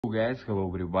Hello guys, hello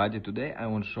everybody. Today I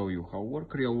want to show you how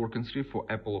work real working script for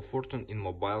Apple of Fortune in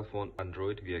mobile phone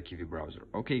Android via Kiwi browser.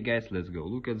 Okay guys, let's go.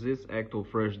 Look at this actual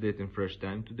fresh date and fresh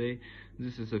time today.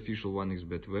 This is official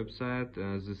 1xBet website.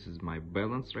 This is my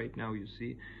balance right now, you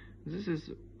see. This is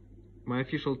my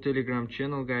official Telegram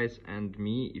channel guys, and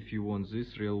me if you want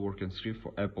this real working script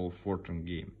for Apple of Fortune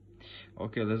game.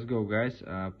 Okay, let's go guys.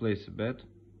 Place a bet.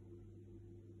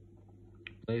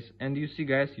 And you see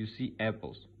guys, you see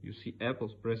apples,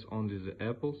 press only the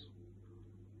apples,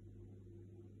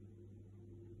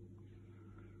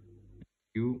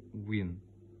 you win.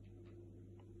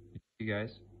 You see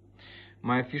guys,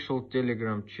 my official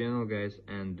Telegram channel guys,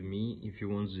 and me if you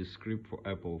want the script for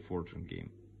Apple Fortune game.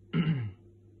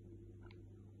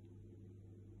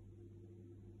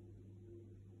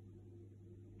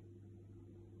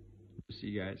 You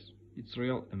see guys, it's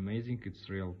real amazing, it's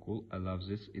real cool. I love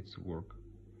this, it's work.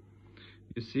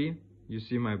 You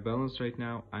see my balance right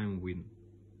now. I'm win.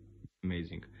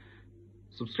 Amazing.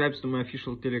 Subscribe to my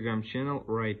official Telegram channel,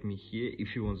 write me here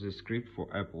if you want the script for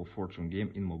Apple Fortune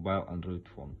game in mobile Android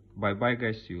phone. Bye bye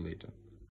guys, see you later.